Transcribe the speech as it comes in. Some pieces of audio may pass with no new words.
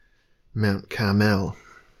Mount Carmel.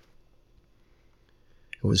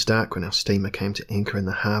 It was dark when our steamer came to anchor in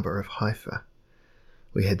the harbour of Haifa.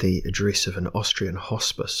 We had the address of an Austrian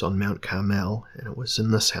hospice on Mount Carmel, and it was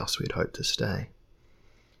in this house we had hoped to stay.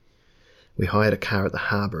 We hired a car at the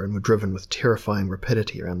harbour and were driven with terrifying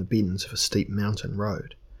rapidity around the bends of a steep mountain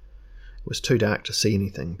road. It was too dark to see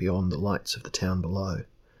anything beyond the lights of the town below.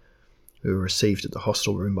 We were received at the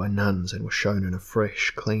hostel room by nuns and were shown in a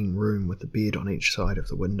fresh, clean room with a bed on each side of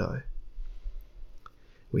the window.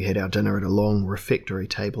 We had our dinner at a long refectory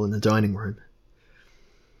table in the dining room.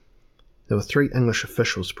 There were 3 English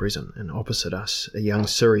officials present, and opposite us a young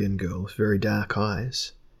Syrian girl with very dark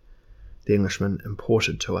eyes. The Englishman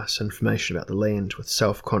imparted to us information about the land with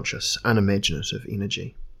self-conscious, unimaginative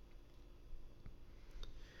energy.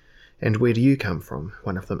 "And where do you come from?"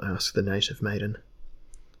 one of them asked the native maiden.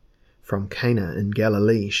 "From Cana in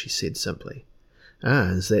Galilee," she said simply.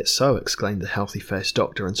 "Ah, is that so?" exclaimed the healthy-faced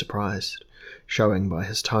doctor in surprise, showing by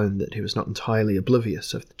his tone that he was not entirely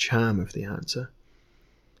oblivious of the charm of the answer.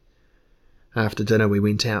 After dinner we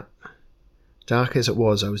went out. Dark as it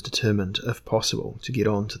was, I was determined, if possible, to get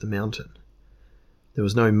on to the mountain. There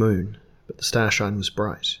was no moon, but the starshine was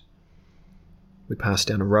bright. We passed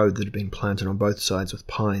down a road that had been planted on both sides with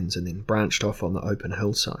pines and then branched off on the open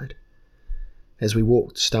hillside. As we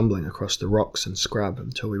walked, stumbling across the rocks and scrub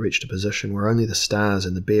until we reached a position where only the stars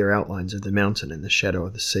and the bare outlines of the mountain and the shadow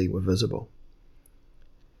of the sea were visible.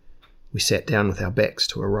 We sat down with our backs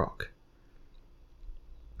to a rock.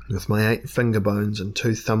 With my 8 finger bones and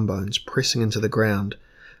 2 thumb bones pressing into the ground,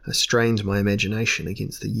 I strained my imagination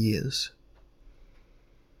against the years.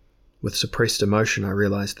 With suppressed emotion, I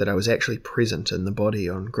realized that I was actually present in the body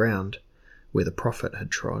on ground where the prophet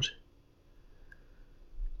had trod.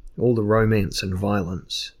 All the romance and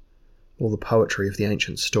violence, all the poetry of the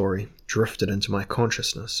ancient story drifted into my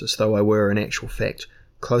consciousness as though I were, in actual fact,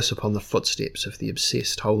 close upon the footsteps of the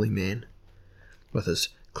obsessed holy man, with his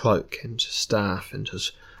cloak and staff and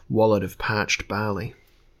his wallet of parched barley.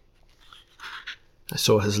 I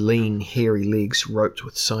saw his lean, hairy legs roped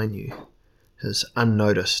with sinew, his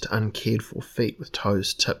unnoticed, uncared-for feet with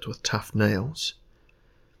toes tipped with tough nails,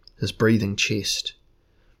 his breathing chest,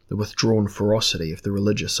 the withdrawn ferocity of the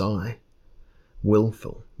religious eye,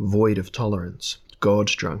 willful, void of tolerance,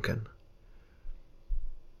 God-drunken.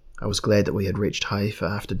 I was glad that we had reached Haifa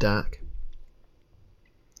after dark.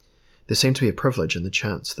 There seemed to be a privilege in the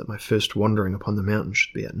chance that my first wandering upon the mountain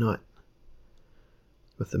should be at night.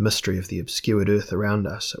 With the mystery of the obscured earth around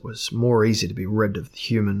us, it was more easy to be rid of the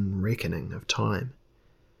human reckoning of time,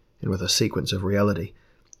 and with a sequence of reality,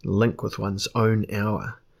 link with one's own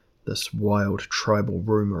hour, this wild tribal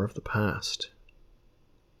rumour of the past.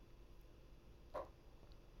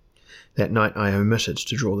 That night I omitted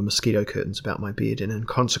to draw the mosquito curtains about my bed, and in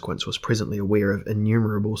consequence was presently aware of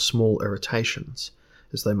innumerable small irritations,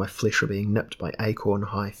 as though my flesh were being nipped by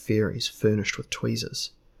acorn-high fairies furnished with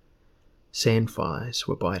tweezers. Sandflies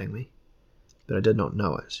were biting me, but I did not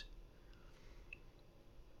know it.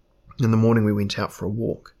 In the morning we went out for a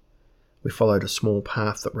walk. We followed a small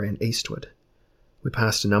path that ran eastward. We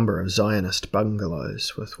passed a number of Zionist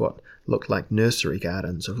bungalows with what looked like nursery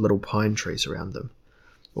gardens of little pine trees around them,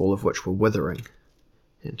 all of which were withering,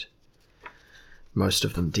 and most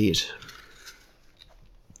of them dead.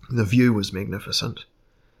 The view was magnificent.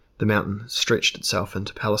 The mountain stretched itself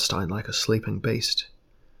into Palestine like a sleeping beast.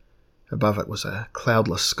 Above it was a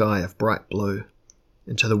cloudless sky of bright blue,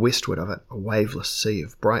 and to the westward of it a waveless sea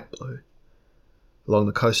of bright blue. Along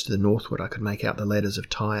the coast to the northward I could make out the ladders of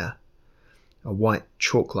Tyre, a white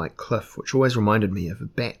chalk-like cliff which always reminded me of a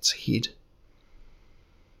bat's head.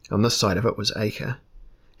 On this side of it was Acre,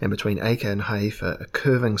 and between Acre and Haifa a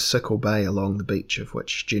curving sickle bay along the beach of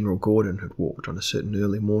which General Gordon had walked on a certain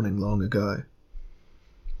early morning long ago.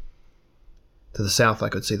 To the south I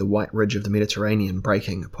could see the white ridge of the Mediterranean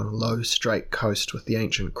breaking upon a low, straight coast with the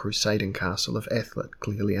ancient crusading castle of Athlit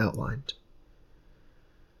clearly outlined.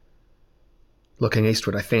 Looking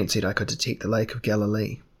eastward I fancied I could detect the Lake of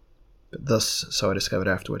Galilee, but this, so I discovered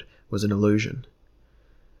afterward, was an illusion.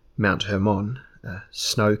 Mount Hermon,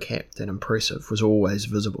 snow-capped and impressive, was always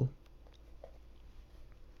visible.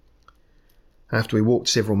 After we walked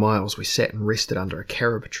several miles we sat and rested under a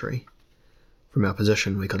carob tree. From our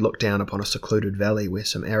position we could look down upon a secluded valley where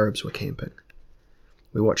some Arabs were camping.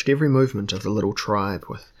 We watched every movement of the little tribe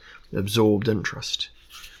with absorbed interest.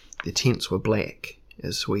 Their tents were black,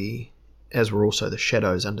 as were also the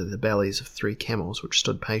shadows under the bellies of 3 camels which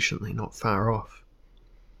stood patiently not far off.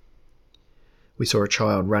 We saw a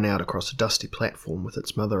child run out across a dusty platform with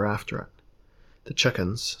its mother after it. The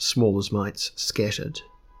chickens, small as mites, scattered.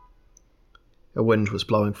 A wind was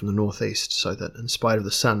blowing from the northeast, so that, in spite of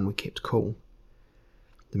the sun, we kept cool.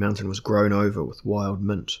 The mountain was grown over with wild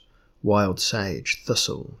mint, wild sage,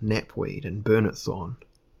 thistle, knapweed, and burnet thorn.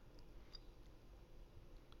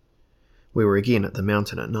 We were again at the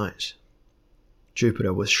mountain at night.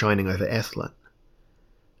 Jupiter was shining over Athlet,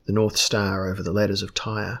 the North Star over the ladders of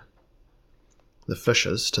Tyre, the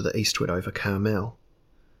fishes to the eastward over Carmel.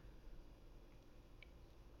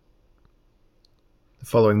 The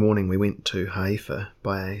following morning we went to Haifa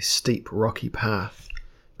by a steep rocky path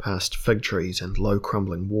past fig trees and low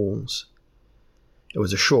crumbling walls. It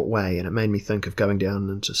was a short way, and it made me think of going down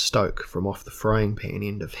into Stoke from off the frying pan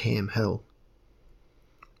end of Ham Hill.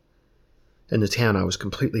 In the town I was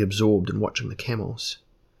completely absorbed in watching the camels.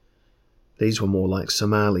 These were more like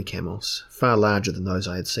Somali camels, far larger than those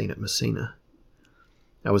I had seen at Messina.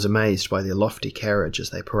 I was amazed by their lofty carriage as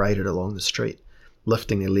they paraded along the street,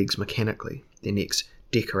 lifting their legs mechanically, their necks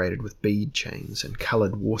decorated with bead chains and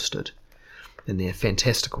coloured worsted, and their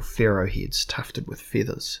fantastical pharaoh heads tufted with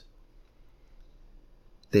feathers.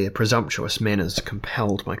 Their presumptuous manners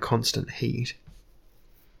compelled my constant heed.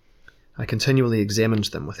 I continually examined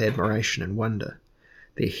them with admiration and wonder,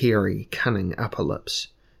 their hairy, cunning upper lips,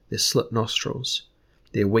 their slit nostrils,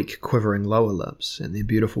 their weak, quivering lower lips, and their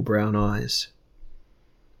beautiful brown eyes.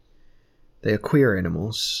 They are queer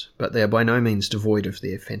animals, but they are by no means devoid of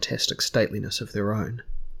their fantastic stateliness of their own.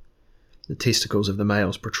 The testicles of the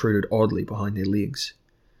males protruded oddly behind their legs.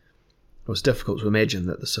 It was difficult to imagine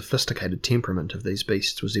that the sophisticated temperament of these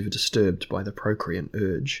beasts was ever disturbed by the procreant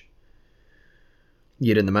urge.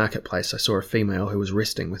 Yet in the marketplace I saw a female who was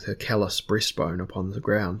resting with her callous breastbone upon the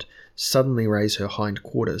ground suddenly raise her hind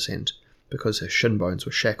quarters and, because her shin bones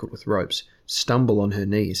were shackled with ropes, stumble on her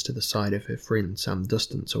knees to the side of her friend some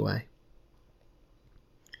distance away.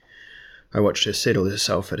 I watched her settle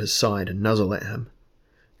herself at his side and nuzzle at him,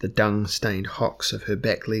 the dung-stained hocks of her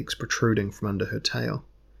back legs protruding from under her tail.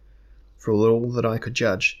 For all that I could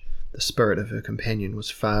judge, the spirit of her companion was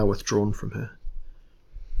far withdrawn from her.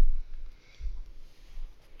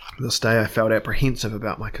 This day I felt apprehensive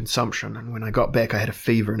about my consumption, and when I got back I had a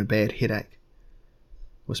fever and a bad headache.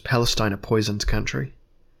 Was Palestine a poisoned country?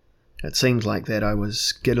 It seemed like that I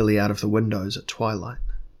was giddily out of the windows at twilight.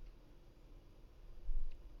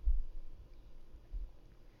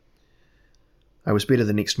 I was better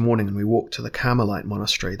the next morning, and we walked to the Carmelite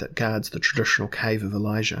monastery that guards the traditional cave of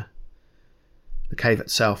Elijah. The cave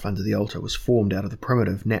itself under the altar was formed out of the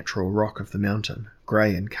primitive natural rock of the mountain,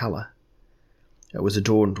 grey in colour. It was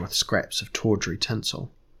adorned with scraps of tawdry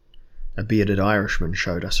tinsel. A bearded Irishman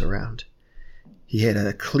showed us around. He had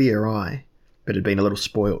a clear eye, but had been a little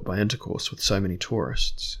spoilt by intercourse with so many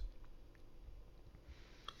tourists.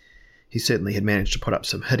 He certainly had managed to put up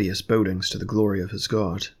some hideous buildings to the glory of his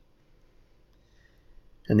god.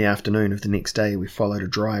 In the afternoon of the next day we followed a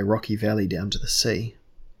dry, rocky valley down to the sea.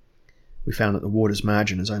 We found that the water's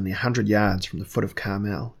margin is only 100 yards from the foot of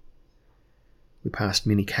Carmel. We passed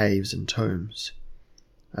many caves and tombs.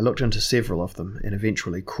 I looked into several of them and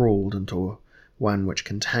eventually crawled into one which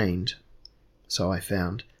contained, so I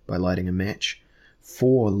found, by lighting a match,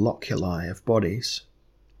 4 loculi of bodies.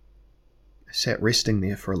 I sat resting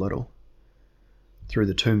there for a little. Through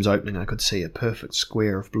the tomb's opening I could see a perfect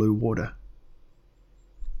square of blue water.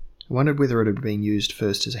 I wondered whether it had been used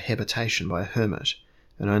first as a habitation by a hermit,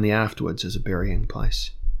 and only afterwards as a burying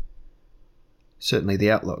place. Certainly the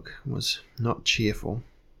outlook was not cheerful.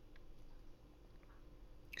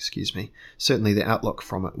 Certainly the outlook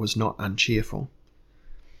from it was not uncheerful.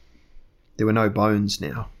 There were no bones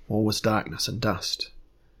now, all was darkness and dust.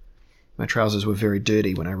 My trousers were very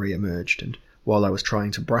dirty when I re-emerged, and while I was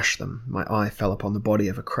trying to brush them, my eye fell upon the body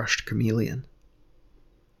of a crushed chameleon.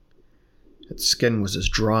 Its skin was as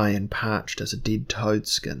dry and parched as a dead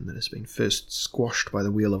toad's skin that has been first squashed by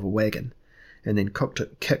the wheel of a wagon, and then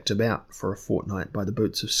kicked about for a fortnight by the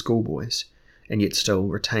boots of schoolboys, and yet still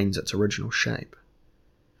retains its original shape.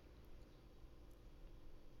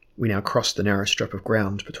 We now crossed the narrow strip of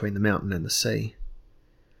ground between the mountain and the sea.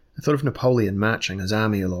 I thought of Napoleon marching his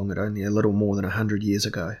army along it only a little more than 100 years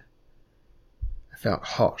ago. I felt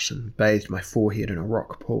hot and bathed my forehead in a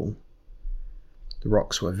rock pool. The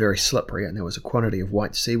rocks were very slippery, and there was a quantity of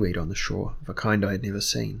white seaweed on the shore, of a kind I had never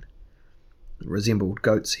seen. It resembled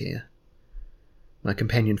goat's hair. My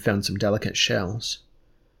companion found some delicate shells.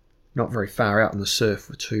 Not very far out in the surf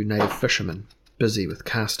were 2 native fishermen, busy with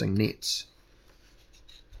casting nets.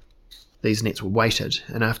 These nets were weighted,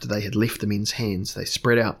 and after they had left the men's hands, they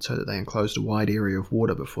spread out so that they enclosed a wide area of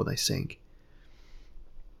water before they sank.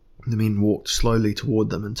 The men walked slowly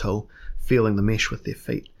toward them until, feeling the mesh with their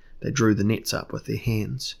feet, they drew the nets up with their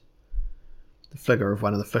hands. The figure of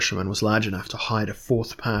one of the fishermen was large enough to hide a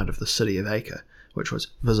fourth part of the city of Acre, which was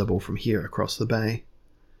visible from here across the bay.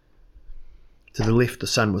 To the left the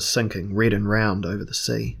sun was sinking, red and round, over the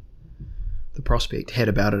sea. The prospect had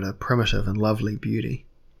about it a primitive and lovely beauty.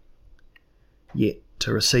 Yet,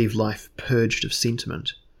 to receive life purged of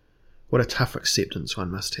sentiment, what a tough acceptance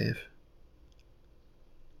one must have.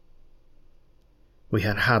 We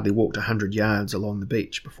had hardly walked 100 yards along the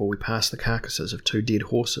beach before we passed the carcasses of 2 dead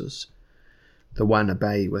horses, the one a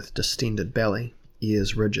bay with distended belly,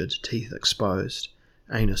 ears rigid, teeth exposed,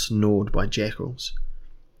 anus gnawed by jackals,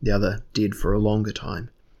 the other dead for a longer time,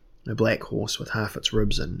 a black horse with half its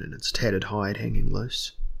ribs in and its tattered hide hanging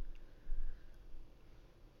loose.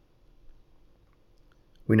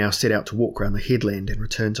 We now set out to walk round the headland and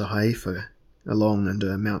return to Haifa, along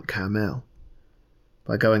under Mount Carmel.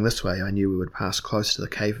 By going this way, I knew we would pass close to the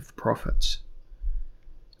Cave of the Prophets.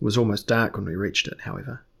 It was almost dark when we reached it,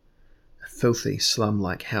 however. A filthy,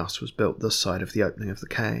 slum-like house was built this side of the opening of the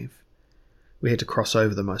cave. We had to cross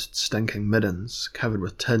over the most stinking middens, covered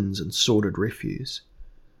with tins and sordid refuse.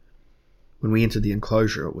 When we entered the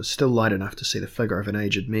enclosure, it was still light enough to see the figure of an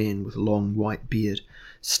aged man with a long white beard,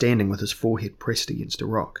 standing with his forehead pressed against a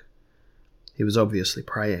rock. He was obviously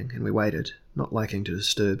praying, and we waited, not liking to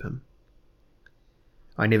disturb him.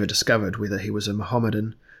 I never discovered whether he was a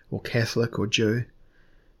Mohammedan, or Catholic, or Jew.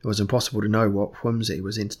 It was impossible to know what whimsy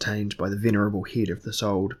was entertained by the venerable head of this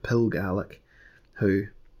old Pilgalik, who,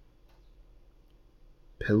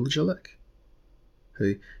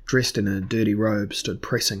 dressed in a dirty robe, stood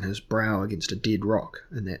pressing his brow against a dead rock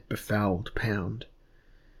in that befouled pound.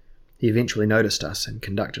 He eventually noticed us and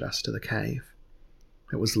conducted us to the cave.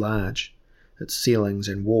 It was large. Its ceilings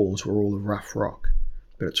and walls were all of rough rock,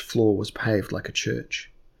 but its floor was paved like a church.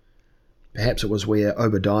 Perhaps it was where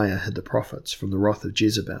Obadiah hid the prophets from the wrath of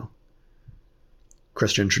Jezebel.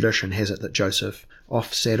 Christian tradition has it that Joseph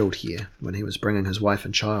off-saddled here when he was bringing his wife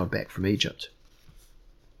and child back from Egypt.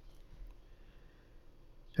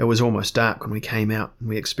 It was almost dark when we came out, and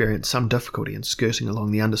we experienced some difficulty in skirting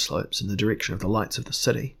along the underslopes in the direction of the lights of the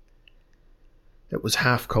city. It was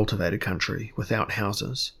half-cultivated country, without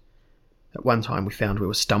houses. At one time we found we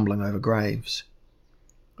were stumbling over graves.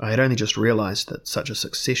 I had only just realised that such a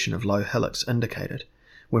succession of low hillocks indicated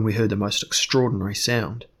when we heard the most extraordinary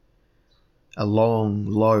sound. A long,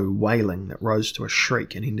 low wailing that rose to a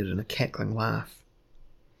shriek and ended in a cackling laugh.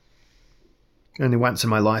 Only once in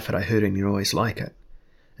my life had I heard any noise like it,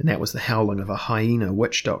 and that was the howling of a hyena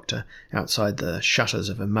witch doctor outside the shutters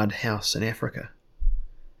of a mud house in Africa.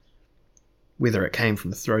 Whether it came from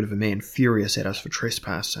the throat of a man furious at us for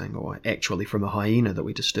trespassing, or actually from a hyena that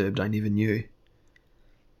we disturbed, I never knew.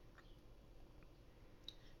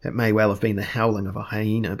 It may well have been the howling of a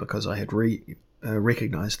hyena, because I had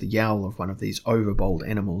recognised the yowl of one of these overbold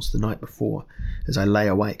animals the night before, as I lay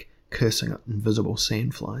awake, cursing at invisible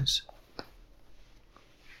sandflies.